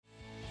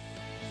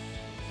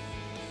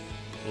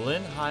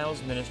Lynn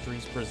Hiles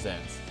Ministries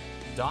presents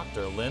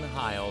Dr. Lynn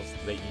Hiles,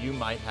 that you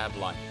might have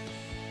life.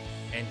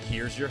 And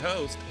here's your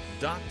host,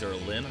 Dr.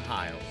 Lynn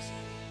Hiles.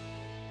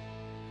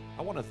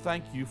 I want to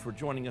thank you for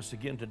joining us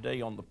again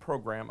today on the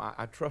program.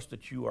 I trust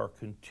that you are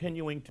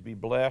continuing to be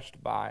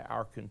blessed by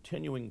our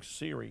continuing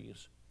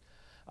series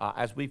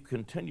as we've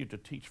continued to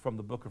teach from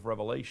the book of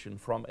Revelation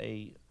from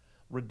a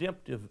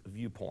redemptive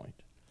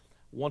viewpoint.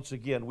 Once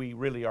again, we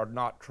really are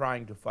not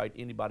trying to fight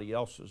anybody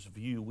else's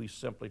view. We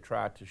simply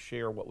try to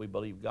share what we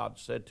believe God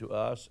said to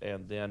us,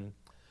 and then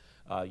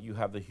you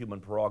have the human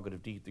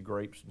prerogative to eat the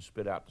grapes and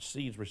spit out the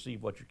seeds,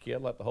 receive what you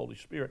can, let the Holy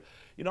Spirit.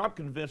 You know, I'm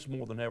convinced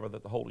more than ever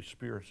that the Holy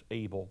Spirit's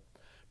able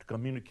to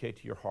communicate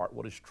to your heart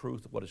what is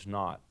truth, what is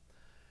not.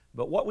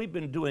 But what we've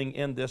been doing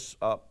in this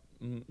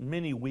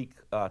many-week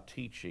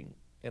teaching,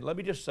 and let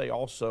me just say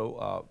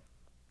also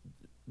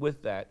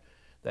with that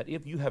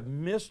if you have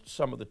missed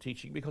some of the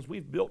teaching, because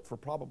we've built for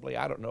probably,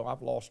 I don't know,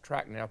 I've lost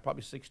track now,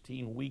 probably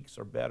 16 weeks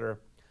or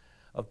better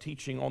of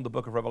teaching on the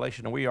book of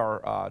Revelation, and we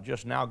are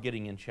just now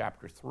getting in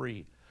chapter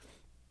 3.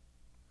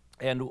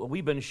 And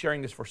we've been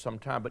sharing this for some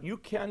time, but you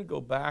can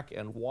go back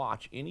and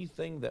watch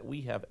anything that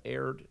we have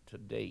aired to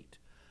date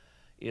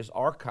is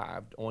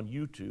archived on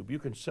YouTube. You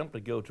can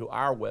simply go to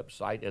our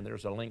website, and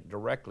there's a link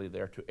directly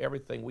there to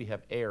everything we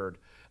have aired.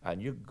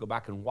 And you can go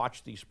back and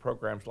watch these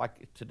programs.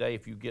 Like today,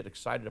 if you get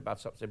excited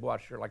about something, say, boy,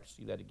 I'd sure like to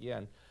see that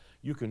again.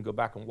 You can go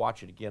back and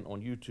watch it again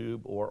on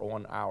YouTube or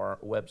on our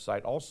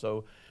website.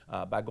 Also,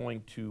 by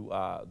going to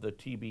the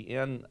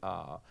TBN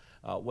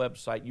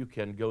website, you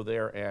can go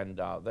there,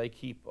 and they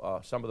keep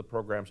some of the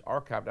programs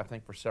archived, I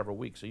think, for several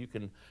weeks. So you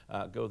can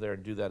go there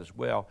and do that as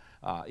well.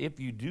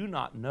 If you do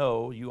not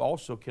know, you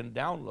also can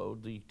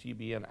download the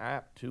TBN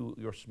app to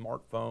your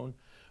smartphone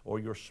or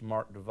your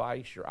smart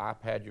device, your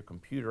iPad, your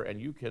computer,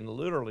 and you can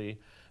literally,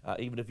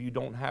 even if you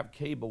don't have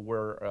cable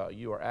where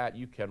you are at,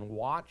 you can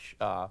watch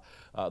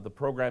the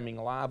programming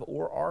live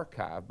or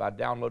archive by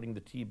downloading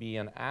the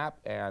TBN app,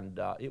 and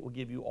it will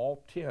give you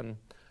all 10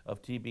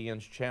 of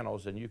TBN's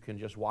channels, and you can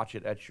just watch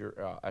it at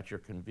your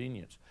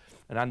convenience.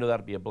 And I know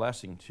that'll be a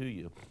blessing to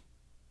you.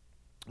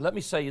 Let me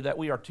say that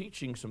we are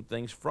teaching some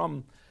things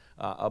from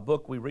a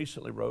book we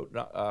recently wrote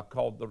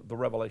called The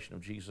Revelation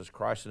of Jesus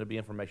Christ, and there'll be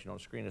information on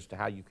the screen as to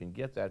how you can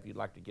get that if you'd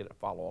like to get it,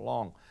 follow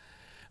along.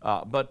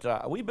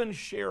 But we've been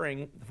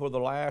sharing for the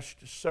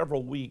last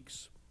several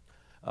weeks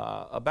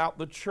about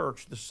the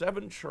church, the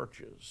 7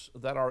 churches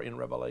that are in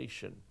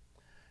Revelation.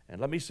 And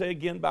let me say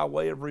again by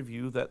way of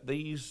review that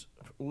these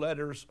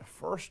letters,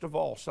 first of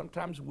all,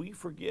 sometimes we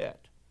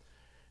forget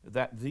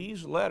that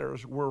these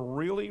letters were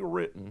really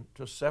written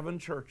to 7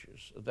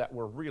 churches that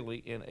were really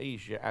in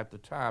Asia at the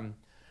time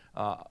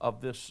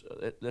of this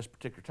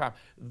particular time.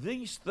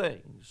 These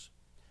things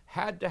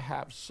had to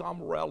have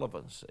some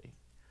relevancy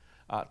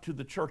to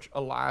the church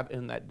alive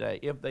in that day.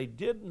 If they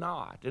did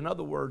not, in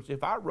other words,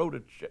 if I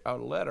wrote a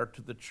letter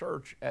to the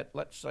church at,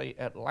 let's say,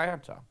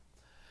 Atlanta,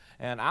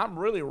 and I'm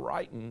really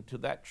writing to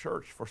that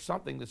church for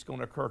something that's going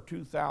to occur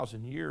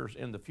 2,000 years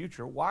in the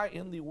future, why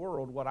in the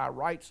world would I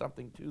write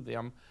something to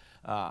them,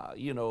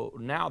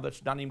 now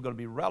that's not even going to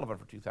be relevant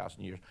for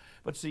 2,000 years?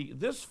 But see,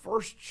 this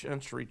first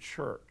century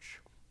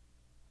church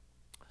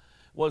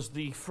was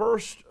the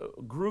first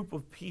group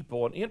of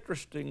people, and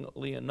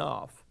interestingly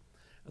enough,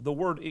 the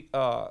word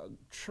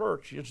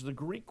church is the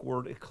Greek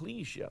word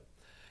ecclesia,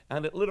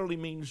 and it literally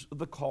means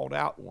the called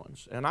out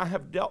ones. And I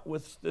have dealt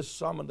with this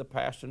some in the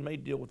past and may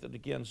deal with it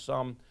again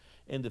some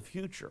in the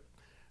future.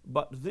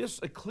 But this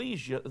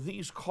ecclesia,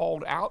 these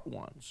called out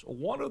ones,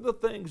 one of the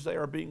things they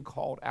are being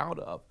called out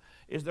of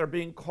is they're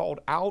being called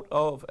out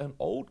of an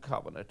old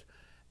covenant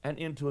and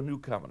into a new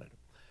covenant.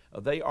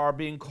 They are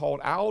being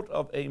called out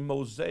of a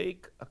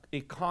Mosaic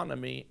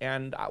economy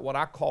and what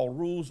I call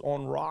rules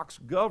on rocks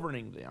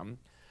governing them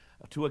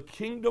to a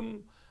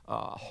kingdom,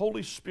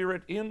 Holy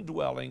Spirit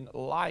indwelling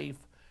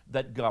life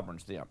that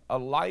governs them, a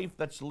life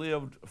that's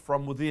lived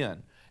from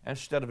within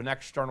instead of an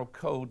external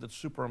code that's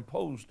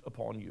superimposed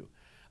upon you.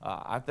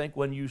 I think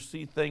when you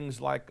see things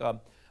like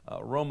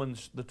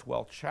Romans, the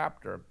 12th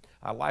chapter,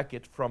 I like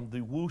it from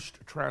the Woost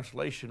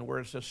translation where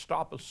it says,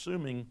 stop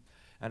assuming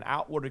an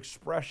outward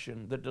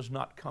expression that does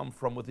not come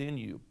from within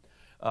you,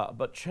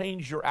 but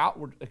change your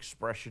outward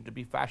expression to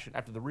be fashioned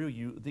after the real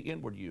you, the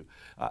inward you.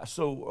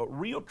 So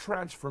real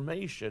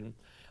transformation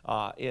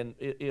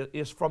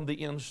is from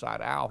the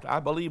inside out. I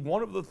believe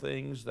one of the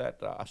things that,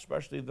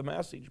 especially the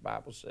Message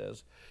Bible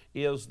says,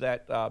 is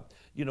that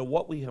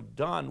what we have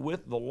done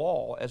with the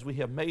law, as we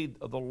have made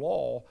the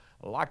law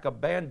like a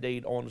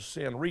Band-Aid on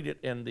sin. Read it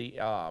in the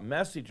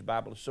Message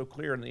Bible. It's so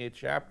clear in the 8th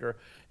chapter,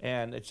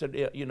 and it said,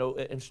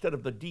 instead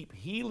of the deep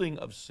healing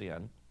of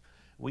sin,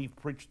 we've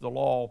preached the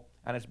law,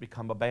 and it's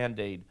become a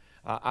Band-Aid.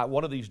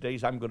 One of these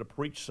days, I'm going to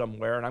preach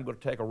somewhere, and I'm going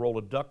to take a roll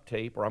of duct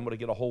tape, or I'm going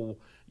to get a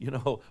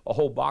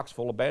whole box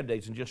full of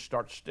Band-Aids and just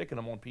start sticking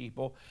them on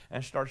people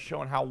and start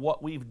showing how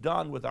what we've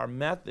done with our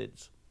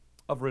methods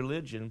of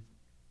religion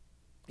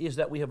is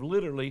that we have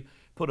literally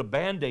put a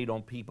Band-Aid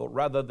on people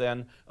rather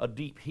than a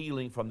deep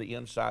healing from the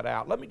inside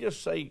out. Let me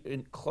just say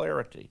in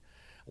clarity,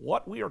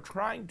 What we are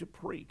trying to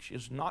preach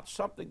is not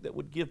something that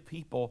would give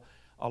people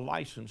a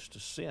license to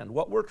sin.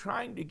 What we're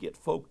trying to get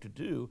folk to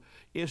do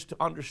is to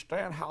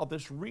understand how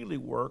this really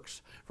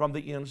works from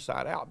the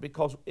inside out,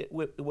 because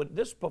when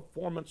this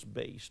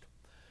performance-based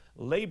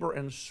labor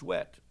and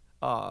sweat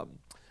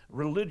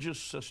religious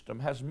system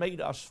has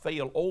made us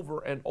fail over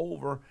and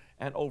over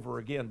and over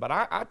again. But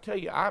I tell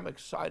you, I'm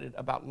excited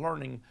about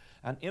learning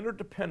an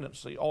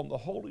interdependency on the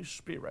Holy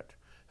Spirit,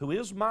 who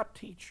is my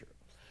teacher,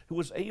 who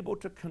is able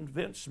to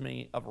convince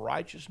me of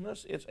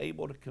righteousness. It's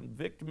able to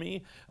convict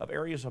me of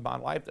areas of my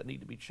life that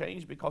need to be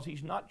changed, because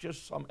he's not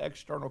just some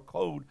external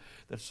code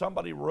that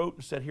somebody wrote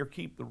and said, here,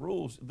 keep the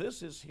rules.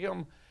 This is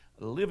him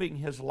living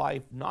his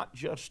life, not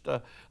just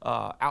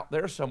out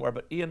there somewhere,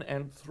 but in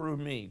and through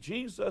me.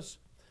 Jesus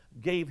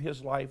gave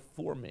his life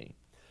for me,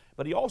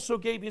 but he also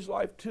gave his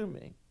life to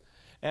me.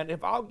 And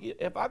if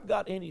I've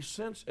got any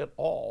sense at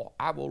all,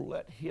 I will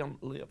let him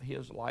live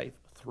his life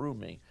through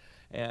me.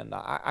 And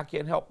I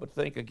can't help but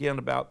think again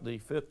about the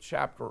 5th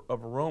chapter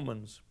of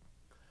Romans.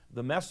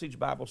 The Message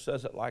Bible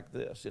says it like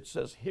this. It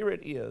says, here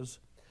it is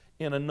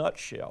in a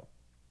nutshell.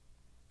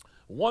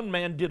 One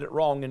man did it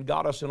wrong and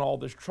got us in all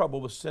this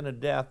trouble with sin and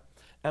death,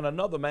 and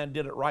another man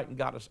did it right and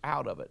got us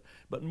out of it.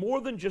 But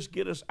more than just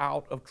get us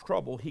out of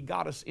trouble, he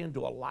got us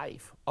into a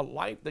life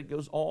that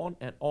goes on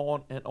and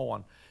on and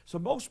on. So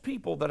most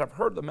people that have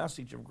heard the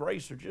message of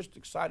grace are just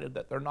excited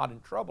that they're not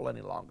in trouble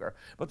any longer.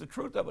 But the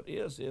truth of it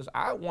is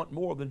I want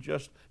more than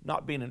just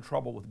not being in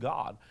trouble with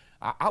God.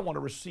 I want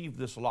to receive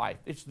this life.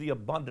 It's the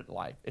abundant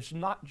life. It's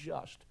not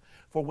just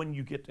for when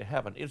you get to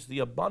heaven. It's the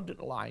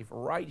abundant life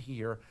right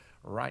here,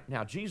 right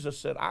now. Jesus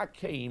said, I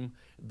came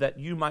that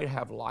you might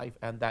have life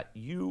and that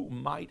you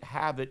might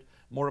have it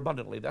more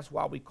abundantly. That's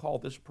why we call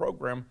this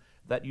program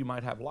That You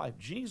Might Have Life.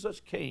 Jesus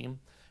came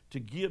to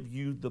give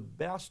you the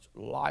best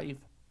life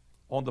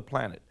on the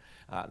planet.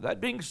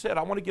 That being said,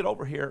 I want to get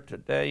over here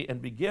today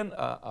and begin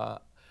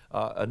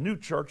a new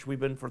church. We've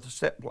been for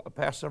the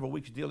past several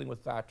weeks dealing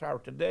with Thyatira.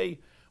 Today,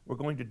 we're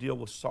going to deal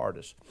with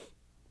Sardis.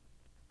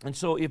 And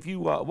so if you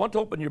want to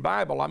open your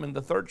Bible, I'm in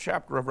the 3rd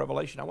chapter of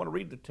Revelation. I want to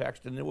read the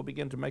text, and then we'll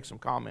begin to make some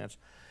comments.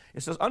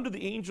 It says, unto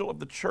the angel of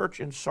the church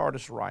in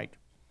Sardis write,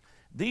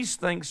 these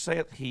things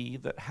saith he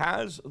that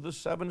has the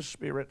 7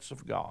 spirits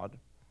of God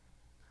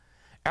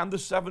and the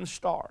 7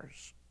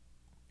 stars.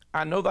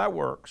 I know thy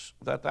works,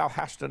 that thou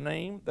hast a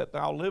name, that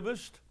thou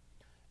livest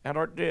and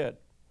art dead.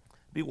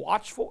 Be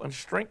watchful and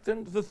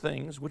strengthen the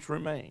things which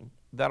remain,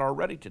 that are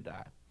ready to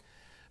die.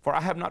 For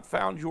I have not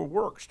found your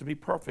works to be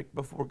perfect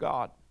before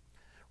God.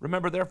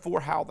 Remember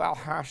therefore how thou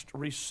hast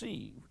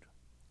received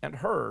and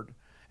heard,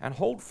 and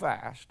hold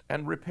fast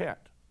and repent.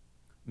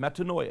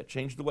 Metanoia,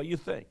 change the way you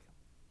think.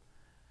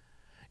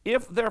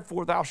 If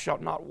therefore thou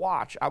shalt not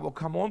watch, I will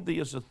come on thee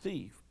as a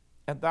thief,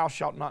 and thou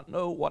shalt not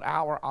know what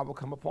hour I will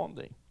come upon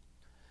thee.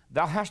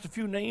 Thou hast a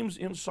few names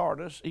in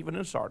Sardis, even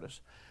in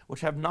Sardis,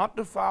 which have not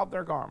defiled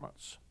their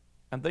garments,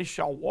 and they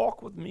shall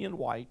walk with me in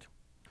white,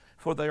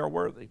 for they are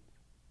worthy.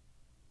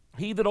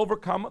 He that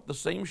overcometh, the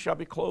same shall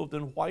be clothed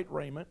in white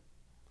raiment,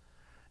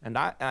 and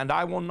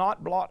I will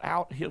not blot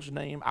out his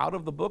name out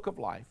of the book of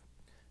life,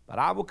 but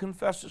I will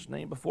confess his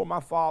name before my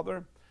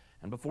Father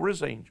and before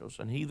his angels.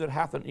 And he that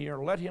hath an ear,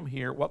 let him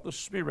hear what the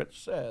Spirit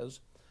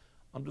says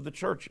unto the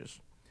churches.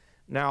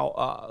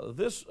 Now,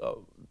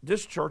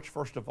 this church,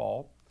 first of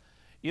all,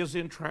 is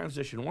in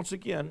transition. Once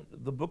again,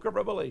 the book of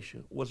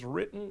Revelation was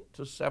written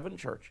to 7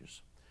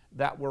 churches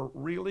that were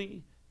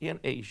really in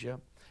Asia.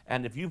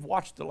 And if you've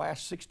watched the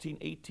last 16,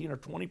 18, or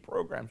 20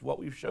 programs, what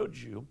we've showed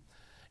you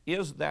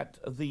is that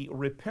the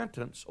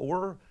repentance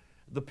or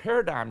the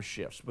paradigm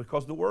shifts,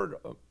 because the word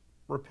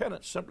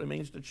repentance simply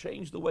means to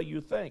change the way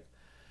you think.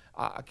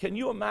 Can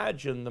you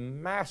imagine the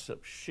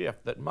massive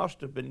shift that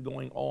must have been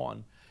going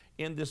on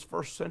in this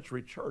first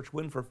century church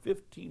when for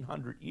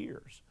 1,500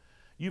 years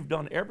you've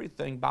done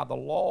everything by the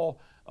law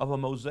of a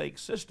Mosaic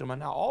system, and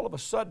now all of a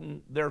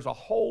sudden there's a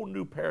whole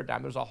new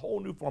paradigm, there's a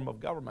whole new form of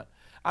government.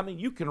 I mean,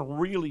 you can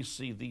really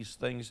see these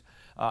things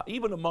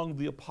even among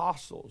the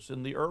apostles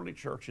in the early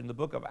church in the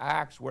book of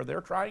Acts, where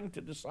they're trying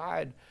to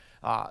decide,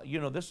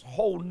 this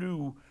whole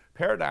new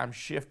paradigm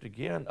shift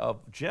again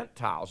of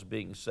Gentiles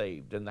being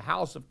saved and the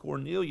house of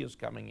Cornelius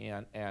coming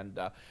in. And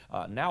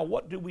now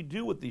what do we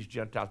do with these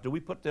Gentiles? Do we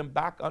put them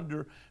back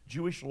under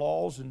Jewish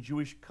laws and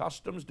Jewish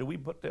customs? Do we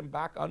put them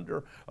back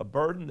under a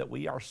burden that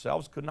we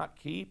ourselves could not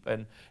keep?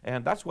 And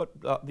that's what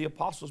the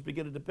apostles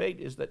begin to debate,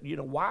 is that,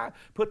 why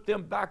put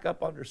them back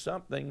up under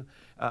something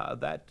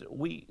that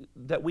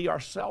we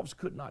ourselves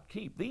could not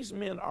keep? These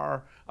men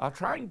are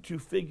trying to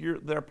figure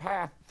their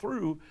path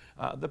through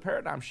the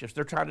paradigm shifts.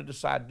 They're trying to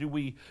decide, do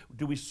we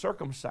do we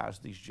circumcise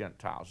these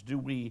Gentiles? Do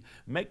we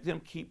make them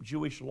keep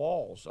Jewish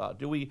laws?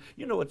 Do we,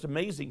 it's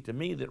amazing to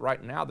me that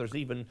right now there's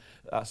even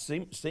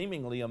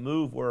seemingly a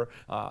move where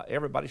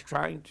everybody's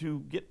trying to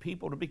get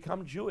people to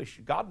become Jewish.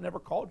 God never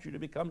called you to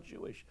become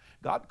Jewish.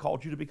 God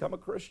called you to become a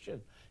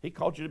Christian. He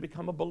called you to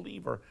become a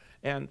believer.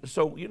 And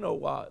so,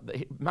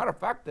 matter of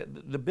fact,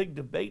 the big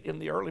debate in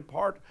the early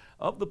part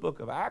of the book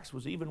of Acts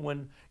was even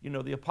when,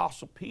 the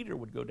Apostle Peter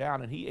would go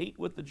down and he ate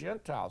with the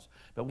Gentiles.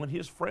 But when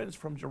his friends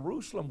from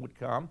Jerusalem would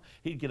come,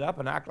 he'd get up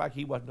and act like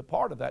he wasn't a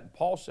part of that. And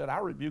Paul said, I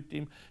rebuked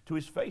him to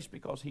his face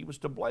because he was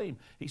to blame.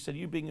 He said,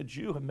 you being a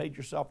Jew have made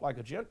yourself like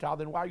a Gentile,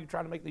 then why are you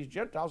trying to make these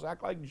Gentiles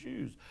act like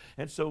Jews?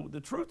 And so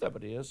the truth of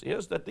it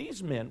is that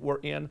these men were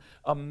in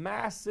a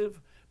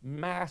massive,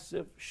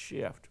 massive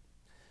shift.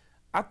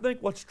 I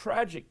think what's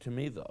tragic to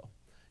me, though,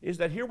 is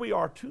that here we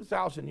are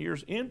 2,000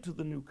 years into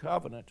the new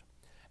covenant,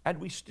 and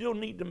we still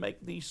need to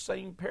make these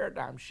same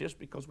paradigm shifts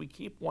because we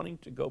keep wanting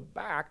to go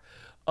back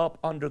up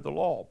under the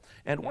law.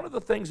 And one of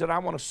the things that I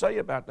want to say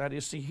about that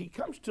is, he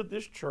comes to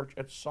this church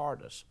at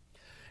Sardis.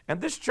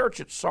 And this church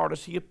at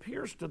Sardis, he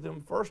appears to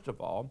them, first of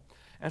all,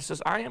 and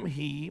says, I am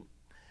he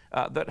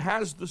that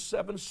has the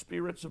 7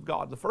 spirits of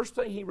God. The first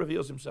thing he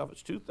reveals himself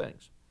is 2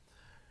 things.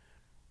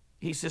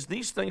 He says,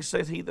 these things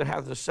saith he that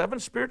hath the 7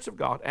 spirits of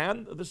God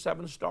and the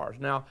 7 stars.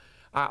 Now,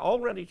 I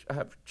already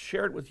have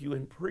shared with you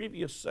in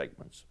previous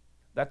segments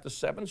that the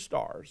 7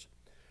 stars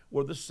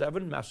were the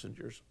 7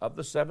 messengers of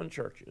the 7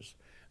 churches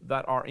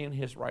that are in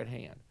his right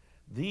hand.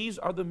 These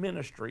are the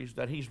ministries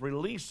that he's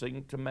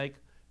releasing to make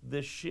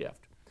this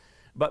shift.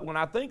 But when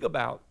I think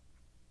about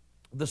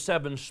the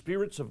 7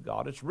 spirits of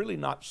God, it's really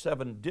not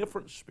 7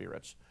 different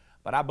spirits,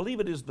 but I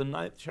believe it is the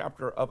 9th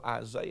chapter of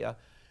Isaiah.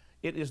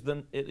 It is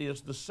the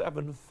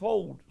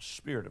 7-fold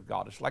Spirit of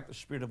God. It's like the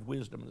Spirit of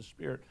wisdom and the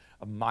Spirit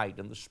of might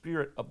and the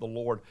Spirit of the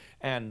Lord.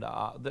 And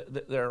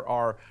there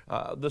are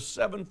the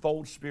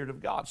 7-fold Spirit of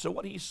God. So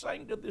what he's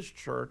saying to this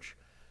church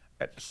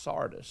at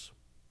Sardis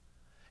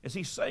is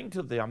he's saying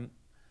to them,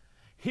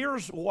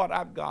 here's what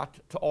I've got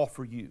to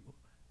offer you,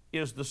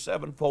 is the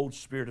 7-fold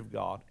Spirit of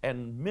God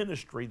and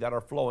ministry that are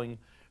flowing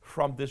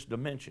from this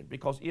dimension.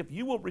 Because if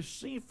you will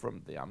receive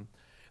from them,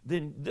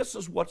 then this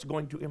is what's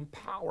going to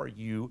empower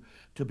you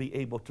to be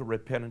able to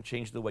repent and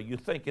change the way you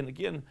think. And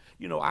again,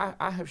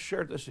 I have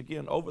shared this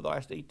again over the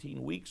last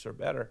 18 weeks or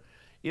better,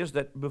 is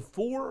that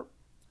before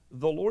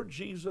the Lord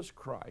Jesus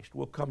Christ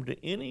will come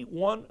to any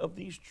one of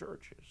these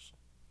churches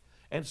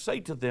and say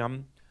to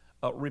them,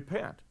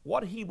 repent,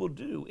 what he will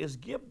do is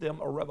give them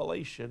a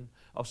revelation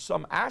of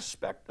some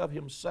aspect of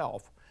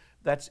himself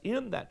that's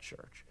in that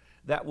church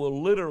that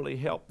will literally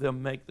help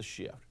them make the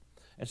shift.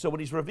 And so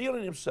when he's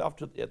revealing himself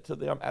to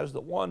them as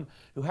the one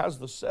who has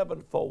the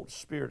 7-fold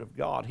Spirit of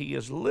God, he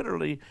is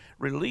literally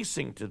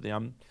releasing to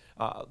them,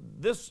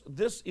 this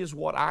is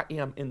what I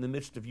am in the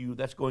midst of you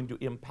that's going to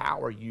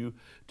empower you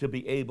to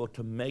be able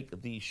to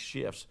make these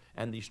shifts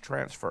and these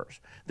transfers.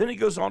 Then he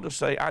goes on to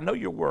say, I know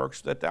your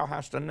works, that thou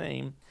hast a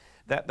name,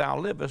 that thou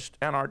livest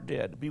and art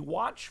dead. Be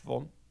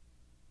watchful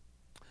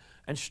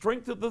and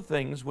strengthen the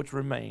things which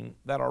remain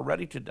that are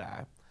ready to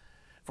die.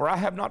 For I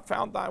have not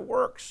found thy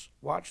works,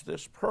 watch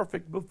this,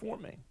 perfect before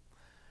me.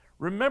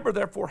 Remember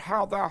therefore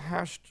how thou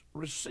hast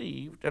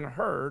received and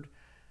heard,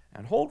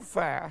 and hold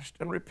fast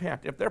and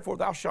repent. If therefore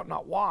thou shalt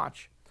not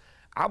watch,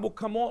 I will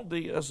come on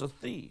thee as a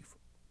thief,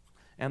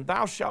 and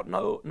thou shalt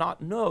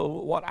not know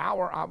what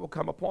hour I will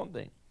come upon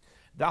thee.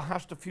 Thou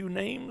hast a few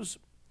names,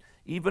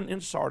 even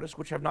in Sardis,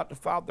 which have not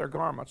defiled their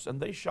garments,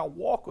 and they shall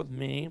walk with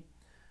me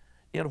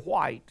in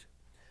white,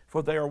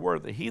 for they are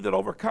worthy. He that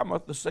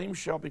overcometh, the same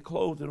shall be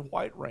clothed in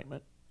white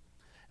raiment.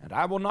 And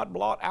I will not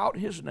blot out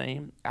his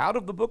name out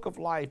of the book of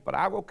life, but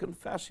I will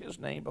confess his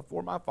name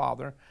before my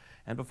Father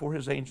and before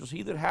his angels.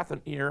 He that hath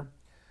an ear,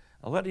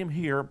 let him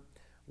hear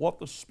what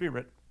the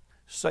Spirit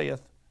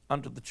saith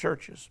unto the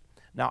churches.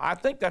 Now, I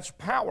think that's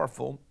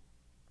powerful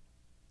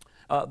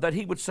that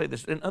he would say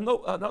this. In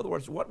other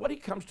words, what he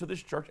comes to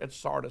this church at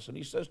Sardis, and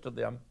he says to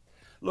them,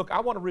 look, I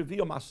want to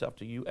reveal myself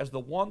to you as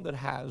the one that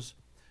has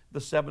the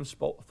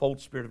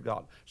 7-fold Spirit of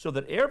God, so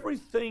that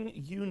everything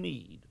you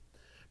need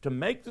to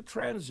make the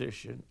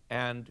transition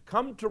and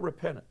come to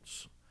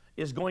repentance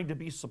is going to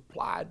be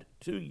supplied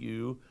to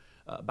you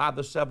by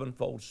the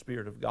 7-fold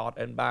Spirit of God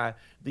and by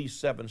these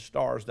 7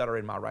 stars that are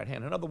in my right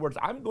hand. In other words,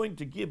 I'm going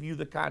to give you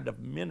the kind of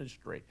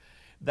ministry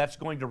that's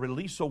going to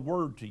release a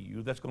word to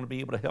you that's going to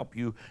be able to help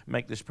you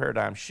make this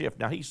paradigm shift.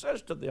 Now, he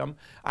says to them,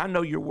 I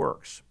know your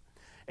works,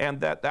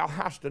 and that thou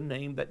hast a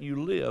name, that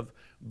you live,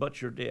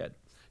 but you're dead.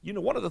 You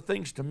know, one of the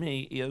things to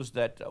me is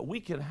that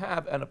we can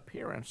have an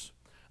appearance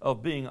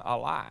of being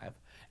alive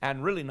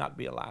and really not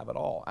be alive at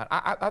all.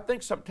 I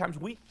think sometimes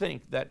we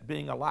think that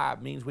being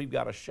alive means we've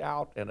got to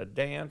shout and a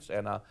dance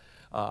and a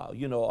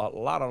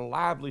lot of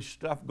lively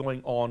stuff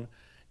going on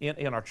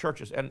in our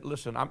churches. And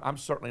listen, I'm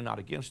certainly not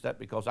against that,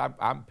 because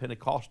I'm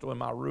Pentecostal in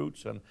my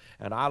roots, and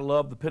I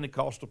love the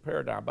Pentecostal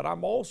paradigm. But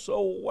I'm also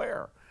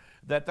aware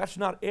that that's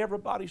not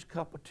everybody's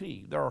cup of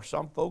tea. There are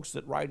some folks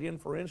that write in,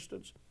 for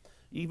instance,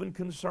 even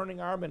concerning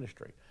our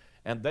ministry,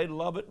 And they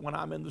love it when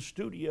I'm in the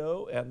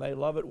studio, and they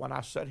love it when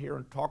I sit here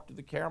and talk to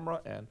the camera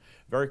and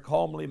very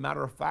calmly,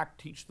 matter of fact,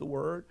 teach the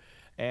Word.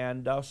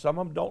 And some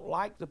of them don't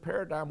like the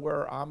paradigm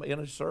where I'm in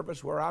a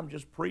service where I'm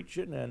just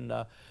preaching and,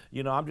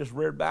 I'm just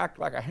reared back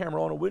like a hammer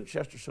on a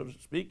Winchester, so to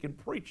speak, and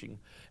preaching.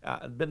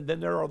 Then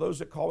there are those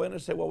that call in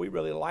and say, well, we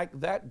really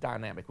like that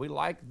dynamic. We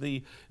like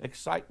the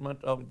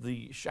excitement of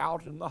the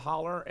shout and the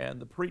holler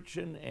and the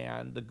preaching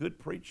and the good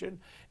preaching.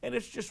 And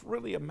it's just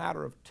really a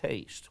matter of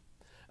taste.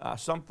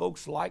 Some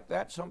folks like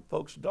that, some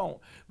folks don't.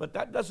 But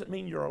that doesn't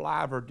mean you're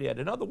alive or dead.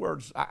 In other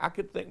words, I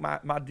could think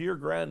my dear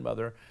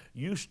grandmother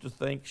used to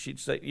think, she'd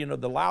say,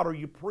 the louder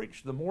you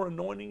preach, the more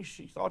anointing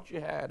she thought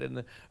you had.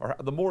 And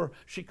the more,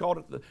 she called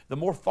it, the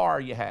more fire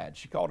you had.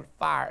 She called it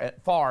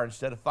fire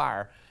instead of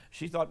fire.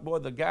 She thought, boy,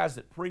 the guys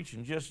that preach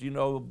and just,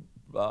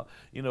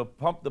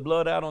 pump the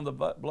blood out on the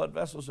blood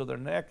vessels of their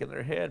neck and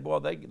their head, boy,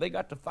 they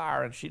got the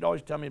fire. And she'd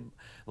always tell me,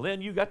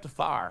 Lynn, you got the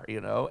fire,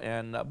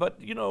 but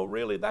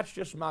really that's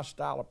just my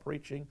style of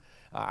preaching.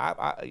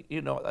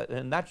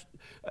 And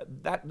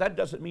that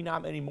doesn't mean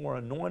I'm any more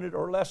anointed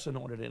or less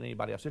anointed than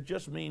anybody else. It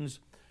just means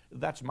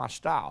that's my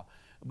style.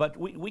 But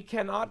we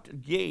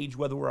cannot gauge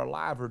whether we're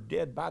alive or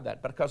dead by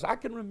that, because I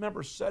can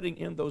remember sitting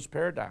in those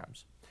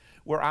paradigms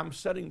where I'm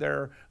sitting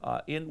there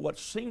in what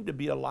seemed to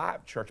be a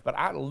live church, but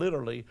I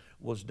literally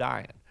was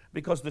dying,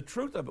 because the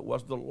truth of it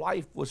was the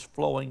life was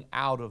flowing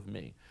out of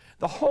me.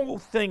 The whole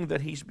thing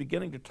that he's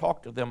beginning to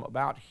talk to them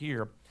about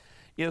here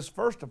is,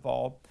 first of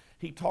all,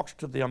 he talks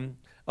to them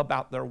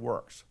about their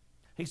works.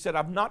 He said,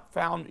 I've not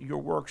found your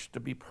works to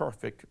be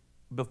perfect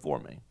before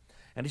me.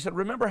 And he said,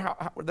 remember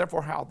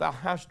therefore how thou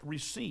hast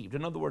received.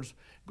 In other words,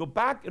 go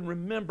back and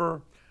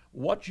remember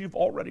what you've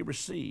already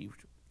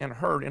received and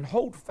heard, and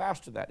hold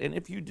fast to that. And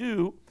if you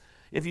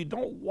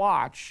don't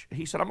watch,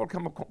 he said, I'm going to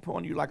come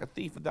upon you like a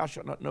thief, and thou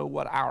shalt not know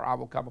what hour I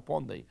will come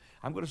upon thee.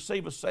 I'm going to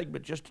save a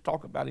segment just to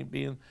talk about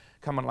him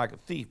coming like a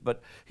thief.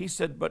 But he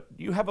said, but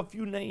you have a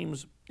few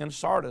names in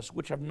Sardis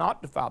which have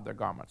not defiled their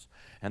garments,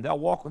 and they'll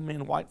walk with me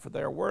in white, for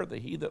they are worthy.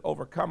 He that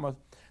overcometh,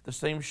 the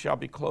same shall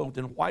be clothed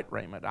in white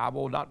raiment. I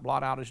will not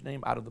blot out his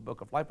name out of the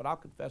book of life, but I'll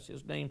confess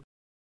his name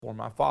for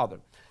my Father.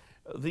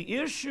 The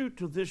issue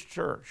to this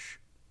church,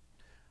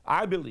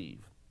 I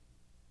believe,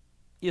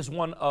 is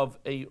one of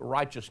a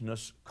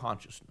righteousness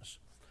consciousness.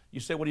 You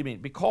say, what do you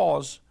mean?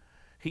 Because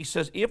he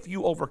says, if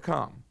you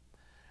overcome,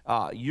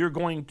 you're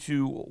going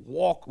to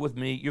walk with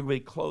me, you're going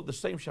to be clothed, the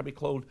same shall be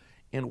clothed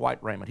in white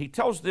raiment. He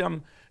tells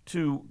them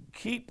to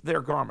keep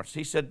their garments.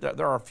 He said,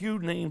 there are a few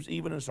names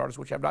even in Sardis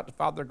which have not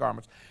defiled their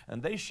garments,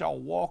 and they shall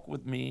walk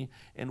with me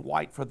in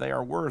white, for they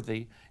are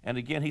worthy. And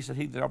again, he said,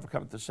 he that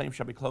overcometh, the same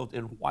shall be clothed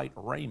in white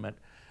raiment.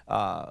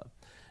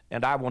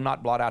 And I will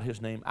not blot out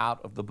his name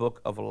out of the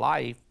book of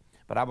life,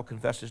 but I will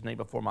confess his name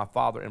before my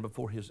Father and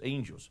before his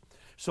angels.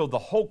 So the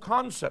whole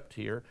concept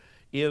here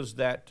is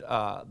that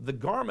the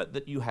garment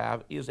that you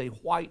have is a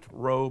white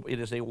robe. It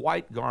is a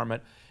white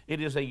garment.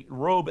 It is a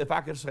robe, if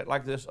I could say it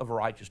like this, of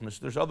righteousness.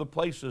 There's other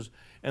places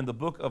in the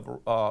book of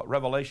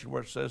Revelation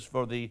where it says,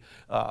 for the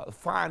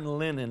fine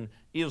linen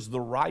is the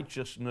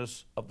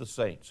righteousness of the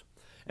saints.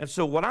 And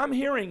so what I'm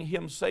hearing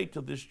him say to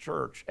this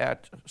church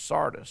at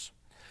Sardis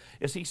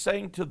is he's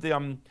saying to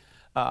them,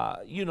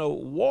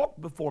 walk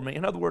before me.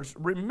 In other words,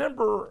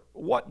 remember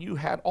what you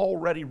had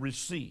already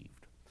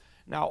received.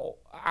 Now,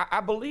 I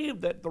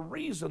believe that the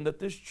reason that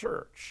this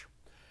church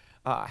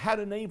had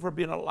a name for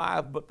being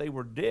alive, but they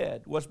were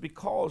dead, was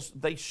because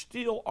they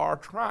still are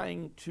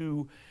trying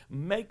to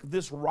make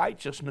this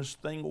righteousness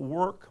thing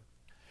work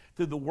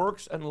through the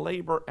works and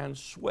labor and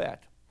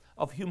sweat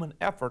of human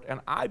effort.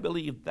 And I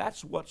believe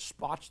that's what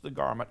spots the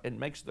garment and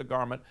makes the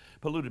garment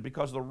polluted,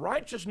 because the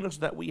righteousness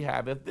that we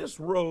have, if this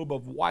robe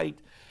of white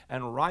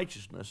and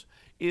righteousness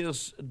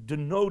is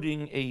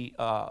denoting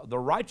the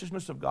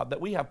righteousness of God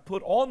that we have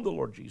put on the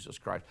Lord Jesus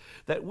Christ,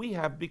 that we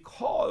have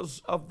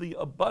because of the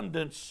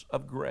abundance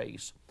of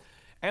grace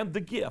and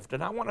the gift,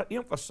 and I want to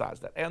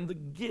emphasize that, and the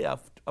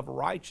gift of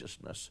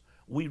righteousness,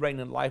 we reign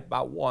in life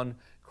by one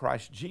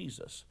Christ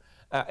Jesus.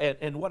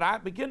 And what I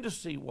begin to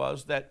see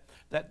was that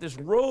this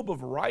robe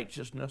of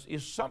righteousness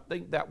is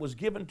something that was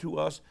given to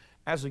us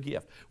as a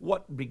gift.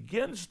 What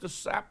begins to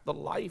sap the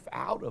life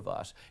out of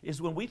us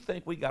is when we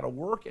think we got to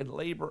work and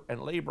labor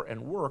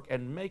and work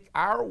and make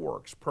our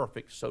works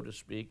perfect, so to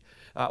speak.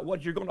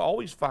 What you're going to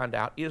always find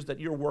out is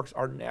that your works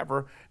are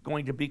never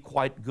going to be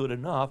quite good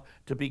enough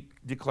to be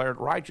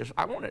declared righteous.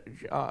 I want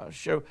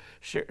to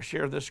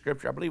share this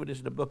scripture. I believe it is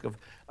in the book of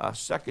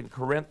 2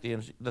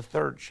 Corinthians, the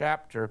 3rd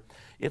chapter.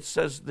 It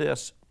says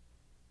this.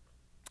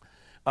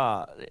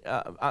 This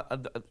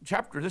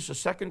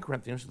is 2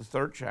 Corinthians, the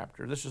 3rd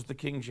chapter. This is the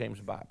King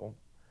James Bible.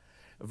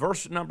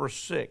 Verse number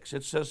 6,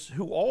 it says,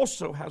 who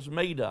also has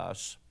made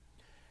us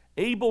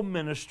able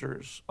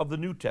ministers of the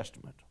New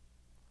Testament,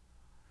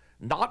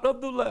 not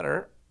of the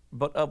letter,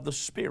 but of the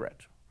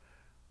Spirit.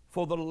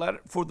 For the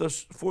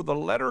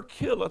letter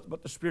killeth,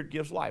 but the Spirit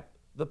gives life.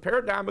 The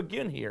paradigm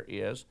again here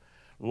is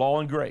law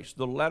and grace.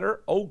 The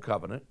letter, Old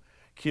Covenant,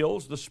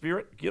 kills, the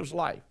Spirit gives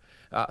life.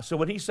 So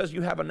when he says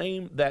you have a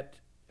name that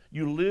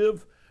you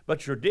live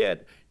but you're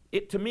dead,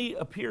 it to me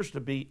appears to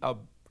be a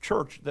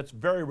church that's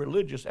very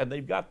religious, and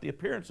they've got the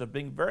appearance of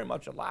being very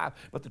much alive,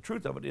 but the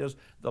truth of it is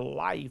the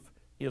life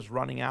is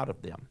running out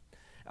of them.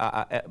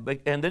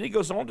 And then he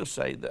goes on to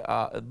say,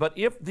 but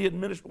if the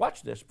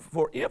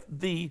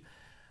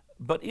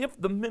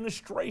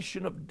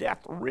ministration of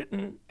death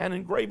written and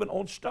engraven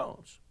on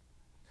stones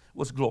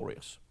was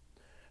glorious,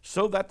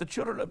 so that the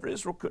children of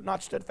Israel could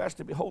not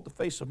steadfastly behold the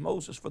face of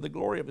Moses for the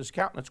glory of his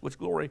countenance, which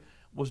glory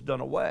was done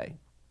away,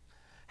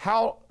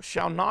 how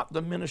shall not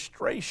the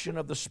ministration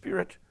of the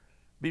Spirit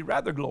be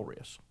rather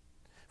glorious?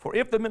 For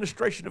if the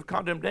ministration of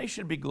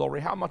condemnation be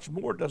glory, how much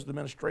more does the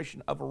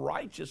ministration of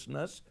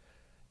righteousness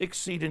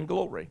exceed in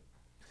glory?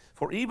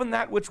 For even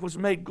that which was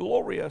made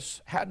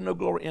glorious had no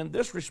glory in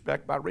this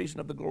respect by reason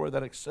of the glory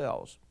that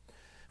excels.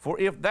 For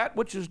if that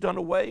which is done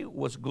away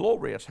was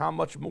glorious, how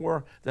much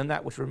more than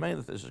that which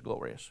remaineth is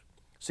glorious?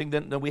 Seeing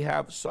then that we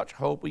have such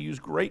hope, we use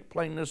great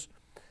plainness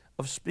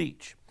of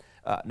speech.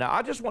 Now,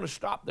 I just want to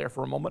stop there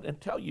for a moment and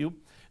tell you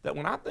that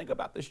when I think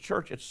about this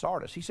church at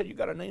Sardis, he said, you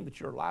got a name that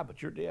you're alive,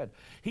 but you're dead.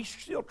 He's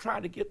still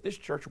trying to get this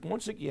church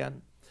once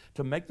again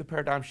to make the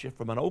paradigm shift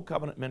from an old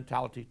covenant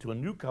mentality to a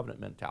new covenant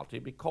mentality,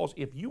 because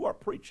if you are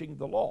preaching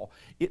the law,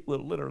 it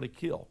will literally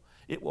kill.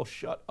 It will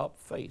shut up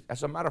faith.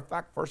 As a matter of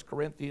fact, 1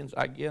 Corinthians,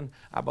 again,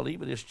 I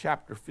believe it is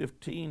chapter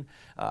 15,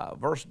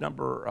 verse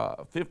number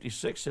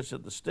 56, says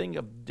that the sting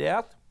of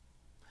death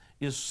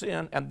is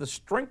sin, and the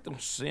strength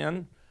of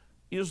sin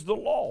is the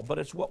law. But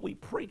it's what we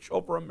preach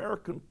over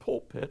American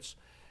pulpits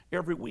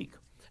every week.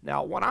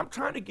 Now, what I'm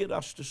trying to get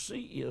us to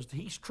see is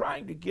he's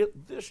trying to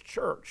get this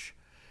church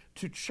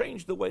to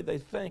change the way they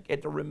think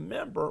and to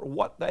remember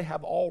what they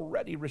have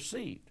already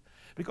received.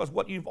 Because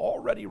what you've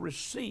already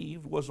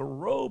received was a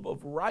robe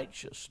of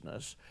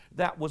righteousness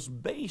that was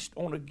based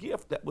on a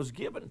gift that was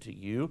given to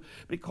you,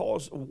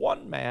 because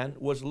one man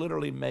was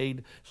literally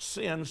made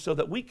sin so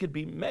that we could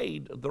be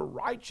made the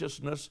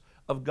righteousness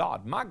of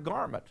God. My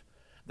garment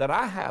that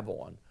I have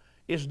on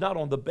is not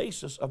on the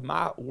basis of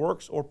my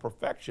works or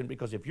perfection,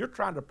 because if you're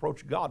trying to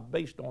approach God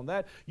based on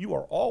that, you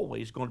are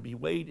always going to be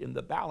weighed in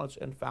the balance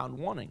and found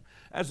wanting.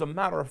 As a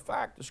matter of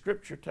fact, the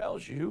scripture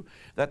tells you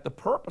that the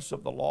purpose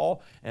of the law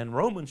in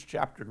Romans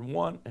chapter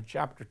 1 and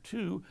chapter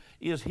 2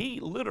 is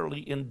he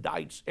literally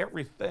indicts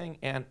everything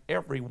and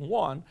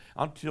everyone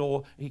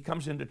until he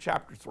comes into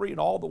chapter 3 and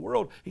all the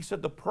world. He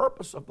said the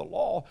purpose of the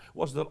law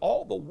was that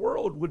all the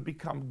world would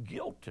become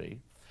guilty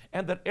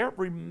and that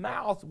every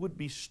mouth would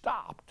be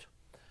stopped,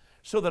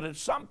 so that at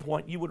some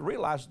point you would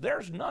realize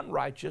there's none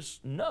righteous,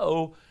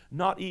 no,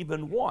 not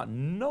even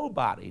one.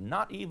 Nobody,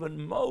 not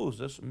even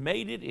Moses,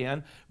 made it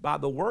in by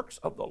the works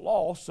of the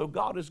law, so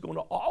God is going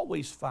to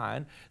always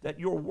find that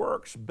your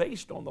works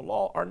based on the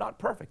law are not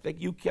perfect. That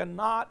you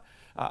cannot,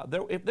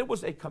 if there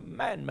was a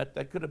commandment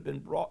that could have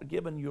been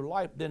given you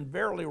life, then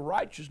verily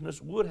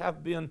righteousness would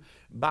have been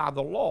by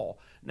the law.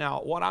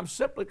 Now, what I'm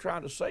simply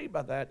trying to say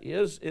by that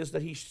is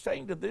that he's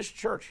saying to this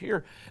church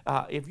here,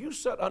 if you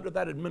sit under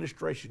that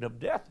administration of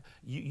death,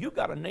 you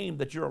got a name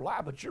that you're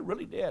alive, but you're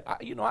really dead.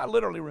 I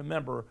literally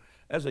remember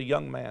as a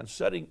young man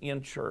sitting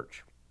in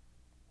church,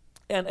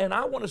 and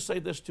I want to say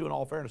this too in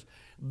all fairness,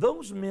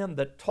 those men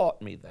that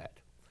taught me that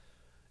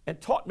and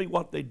taught me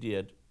what they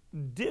did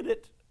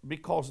it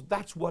because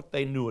that's what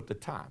they knew at the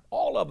time.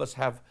 All of us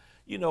have,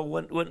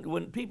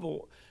 when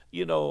people,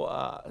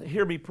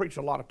 hear me preach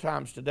a lot of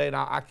times today, and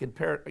I can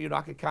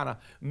kind of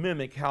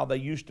mimic how they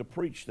used to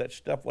preach that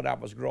stuff when I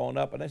was growing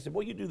up. And they said,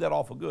 well, you do that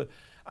awful good.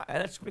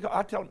 And it's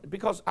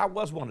because I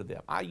was one of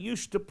them. I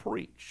used to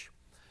preach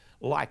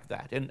like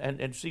that.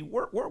 And see,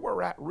 where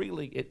we're at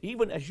really,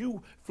 even as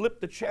you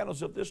flip the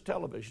channels of this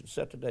television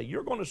set today,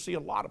 you're going to see a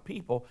lot of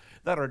people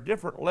that are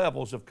different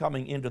levels of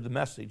coming into the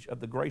message of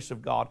the grace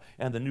of God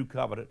and the new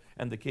covenant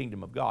and the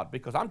kingdom of God.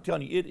 Because I'm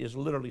telling you, it is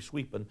literally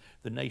sweeping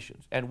the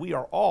nations. And we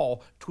are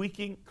all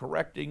tweaking,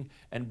 correcting,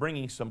 and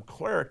bringing some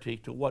clarity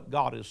to what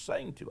God is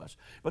saying to us.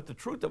 But the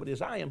truth of it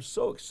is, I am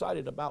so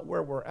excited about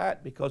where we're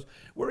at, because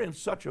we're in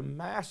such a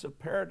massive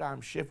paradigm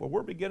shift where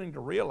we're beginning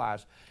to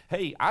realize,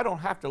 hey, I don't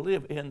have to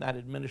live in that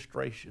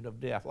administration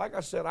of death. Like I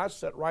said, I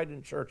sat right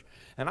in church,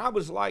 and I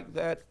was like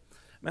that.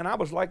 Man, I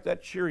was like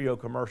that Cheerio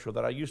commercial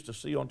that I used to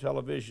see on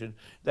television.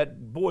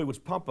 That boy was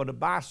pumping a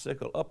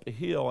bicycle up a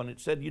hill, and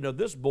it said,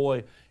 this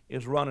boy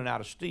is running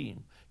out of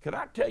steam. Can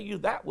I tell you,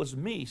 that was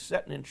me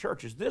sitting in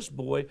churches. This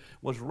boy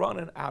was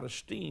running out of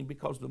steam,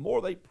 because the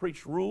more they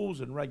preached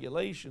rules and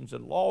regulations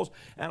and laws,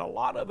 and a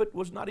lot of it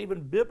was not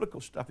even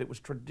biblical stuff. It was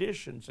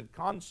traditions and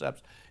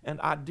concepts and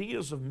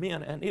ideas of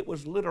men, and it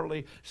was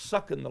literally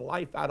sucking the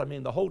life out of me.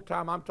 And the whole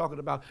time I'm talking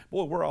about,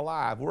 boy, we're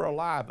alive.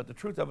 But the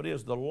truth of it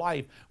is, the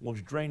life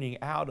was draining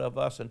out of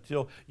us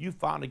until you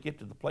finally get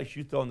to the place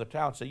you throw in the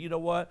towel and say, you know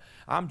what,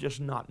 I'm just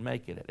not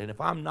making it. And if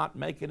I'm not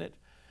making it,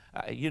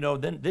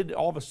 then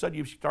all of a sudden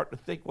you start to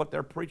think what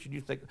they're preaching.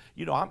 You think,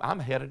 I'm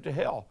headed to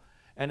hell.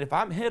 And if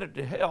I'm headed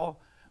to hell,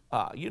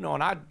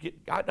 And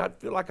I'd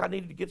feel like I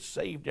needed to get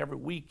saved every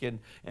week.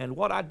 And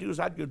what I'd do is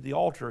I'd go to the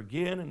altar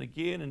again and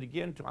again and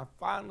again until I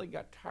finally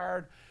got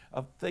tired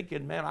of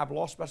thinking, man, I've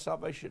lost my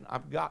salvation.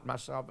 I've got my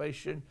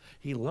salvation.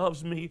 He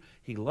loves me.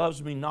 He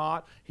loves me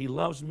not. He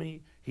loves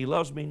me. He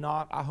loves me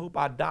not. I hope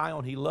I die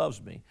on he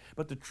loves me.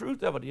 But the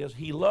truth of it is,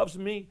 he loves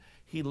me.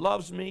 He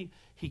loves me.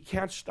 He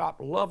can't stop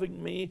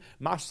loving me.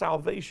 My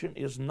salvation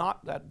is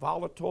not that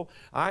volatile.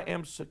 I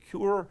am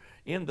secure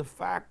in the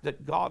fact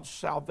that God's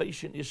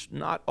salvation is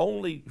not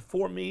only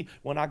for me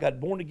when I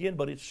got born again,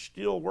 but it's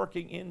still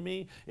working in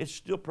me. It's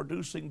still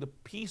producing the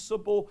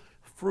peaceable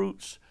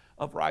fruits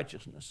of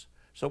righteousness.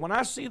 So when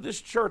I see this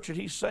church and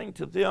he's saying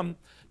to them,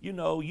 you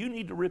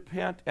need to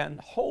repent and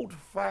hold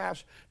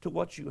fast to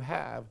what you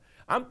have,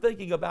 I'm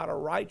thinking about a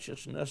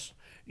righteousness.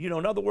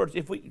 In other words,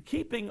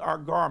 keeping our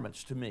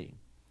garments to me,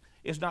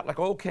 it's not like,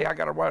 okay, I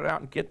got to run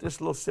out and get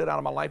this little sin out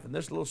of my life and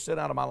this little sin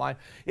out of my life.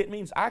 It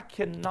means I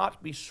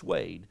cannot be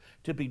swayed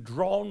to be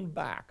drawn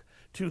back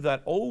to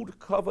that old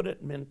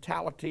covenant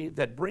mentality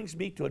that brings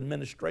me to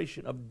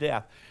administration of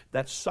death,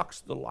 that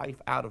sucks the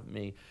life out of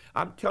me.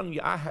 I'm telling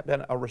you, I have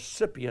been a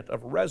recipient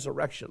of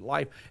resurrection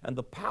life, and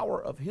the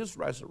power of his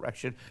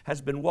resurrection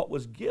has been what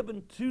was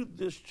given to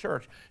this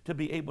church to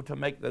be able to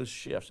make those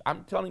shifts.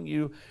 I'm telling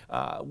you,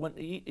 when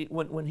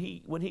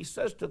he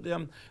says to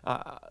them,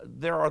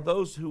 there are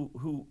those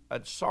who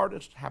at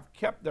Sardis have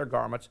kept their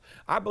garments,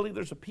 I believe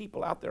there's a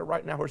people out there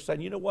right now who are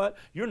saying, you know what,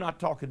 you're not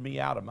talking me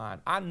out of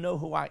mine. I know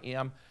who I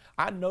am.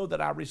 I know that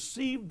I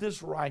received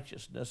this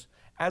righteousness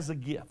as a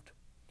gift.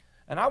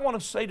 And I want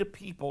to say to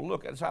people,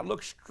 look, as I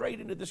look straight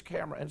into this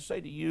camera and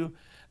say to you,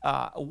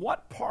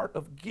 what part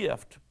of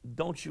gift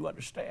don't you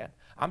understand?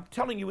 I'm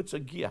telling you it's a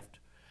gift.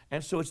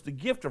 And so it's the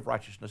gift of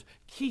righteousness.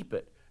 Keep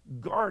it.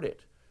 Guard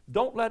it.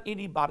 Don't let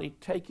anybody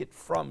take it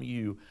from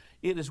you.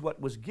 It is what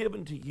was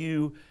given to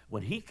you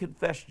when he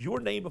confessed your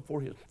name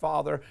before his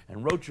Father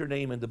and wrote your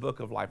name in the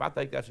book of life. I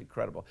think that's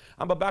incredible.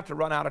 I'm about to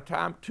run out of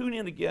time. Tune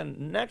in again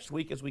next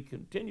week as we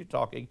continue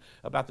talking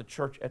about the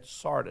church at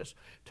Sardis.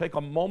 Take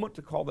a moment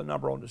to call the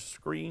number on the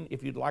screen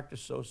if you'd like to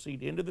sow a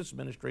seed into this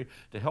ministry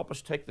to help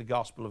us take the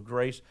gospel of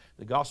grace,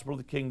 the gospel of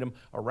the kingdom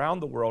around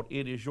the world.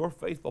 It is your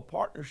faithful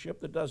partnership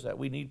that does that.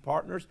 We need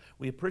partners.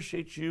 We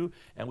appreciate you,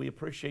 and we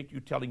appreciate you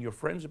telling your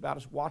friends about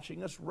us,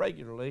 watching us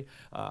regularly.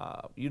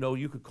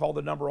 You could call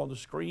the number on the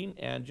screen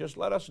and just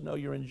let us know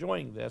you're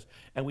enjoying this,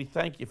 and we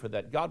thank you for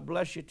that. God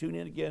bless you. Tune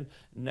in again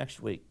next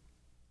week.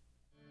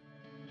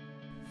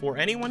 For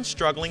anyone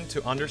struggling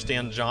to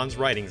understand John's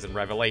writings in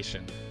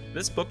Revelation,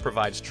 this book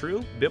provides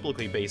true,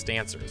 biblically based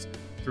answers.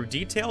 Through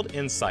detailed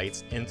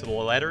insights into the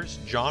letters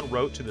John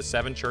wrote to the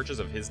 7 churches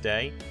of his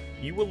day,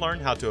 you will learn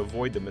how to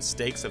avoid the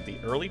mistakes of the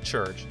early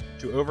church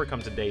to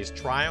overcome today's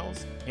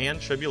trials and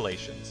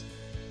tribulations.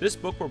 This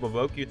book will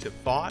provoke you to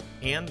thought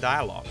and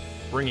dialogue,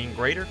 bringing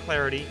greater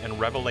clarity and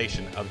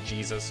revelation of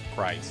Jesus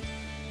Christ.